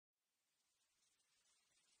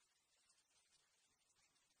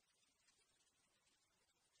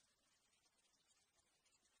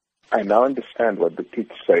I now understand what the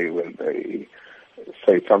kids say when they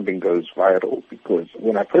say something goes viral, because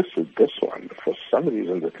when I posted this one, for some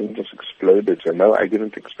reason the thing just exploded. So no, I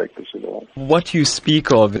didn't expect this at all. What you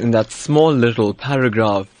speak of in that small little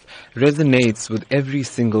paragraph resonates with every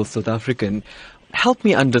single South African. Help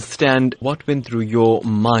me understand what went through your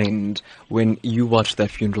mind when you watched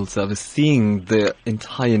that funeral service, seeing the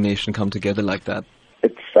entire nation come together like that.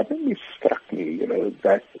 It suddenly struck me,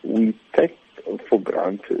 that we take for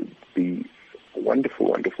granted the wonderful,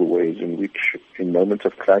 wonderful ways in which, in moments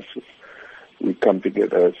of crisis, we come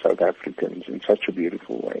together as South Africans in such a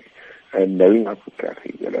beautiful way. And knowing Uncle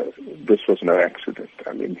Kathy, this was no accident.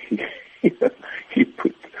 I mean, he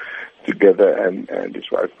put together, and his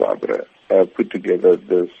wife Barbara put together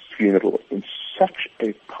this funeral in such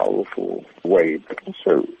a powerful way, but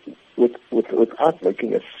also without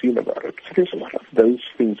making a scene about it. So there's a lot of those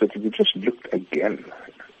things that if you just looked again,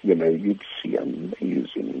 you'd see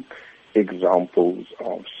amazing examples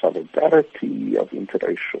of solidarity, of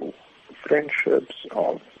interracial friendships,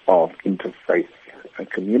 of interfaith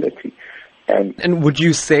community. And would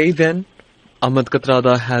you say then THAT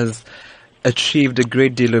Kathrada has achieved a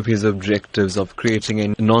great deal of his objectives of creating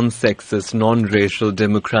a non-sexist, non-racial,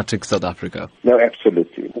 democratic South Africa? No,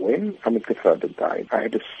 absolutely. When THAT Kathrada died, I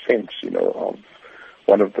had a sense, of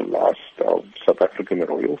one of the last of South African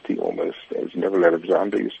royalty, almost, as Neville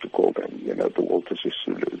Alexander used to call them, the Walter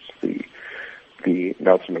Sisulus, the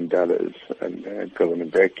Nelson Mandelas, and Govan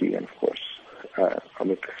Mbeki, and of course, THAT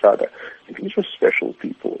Kathrada. These were special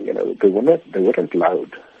people, they weren't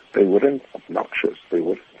loud, they weren't obnoxious, they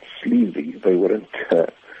weren't sleazy, they weren't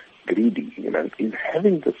greedy, in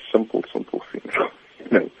having this simple funeral,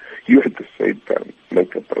 you at the same time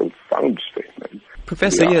make a profound statement.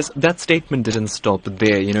 Professor, yes, that statement didn't stop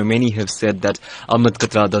there. Many have said that THAT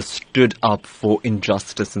Kathrada stood up for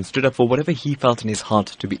injustice and stood up for whatever he felt in his heart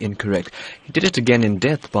to be incorrect. He did it again in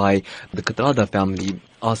death by the Kathrada family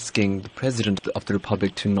asking the President of the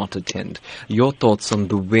Republic to not attend. Your thoughts on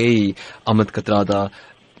the way THAT Kathrada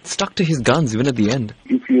stuck to his guns even at the end?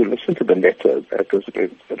 If you listen to the letter that was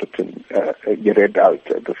written, read out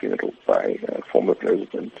at the funeral by former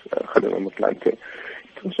President Kgalema Motlanthe,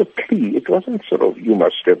 it was a plea. It wasn't sort of, you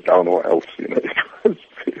must step down or else, It was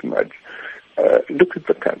very much, look at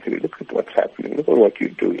the country, look at what's happening, look at what you're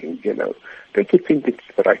doing, Don't you think it's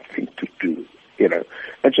the right thing to do,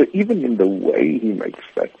 And so even in the way he makes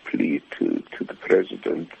that plea to the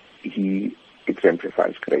President, he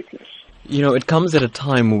exemplifies greatness. It comes at a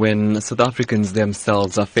time when South Africans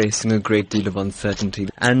themselves are facing a great deal of uncertainty.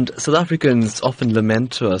 And South Africans often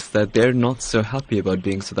lament to us that they're not so happy about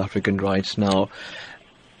being South African right now.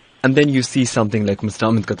 And then you see something like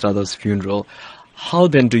Mr. THAT Kathrada's funeral. How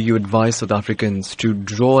then do you advise South Africans to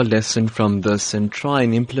draw a lesson from this and try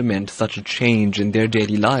and implement such a change in their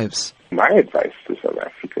daily lives? My advice to South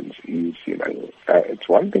Africans is, it's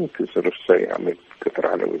one thing to sort of say, THAT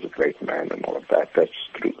Kathrada was a great man and all of that. That's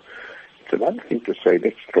true. It's another thing to say,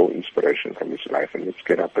 let's draw inspiration from his life and let's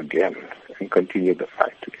get up again and continue the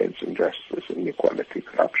fight against injustice, inequality,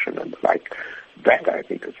 corruption, and the like. That, I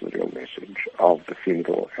think, is the real message of the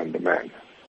funeral and the man.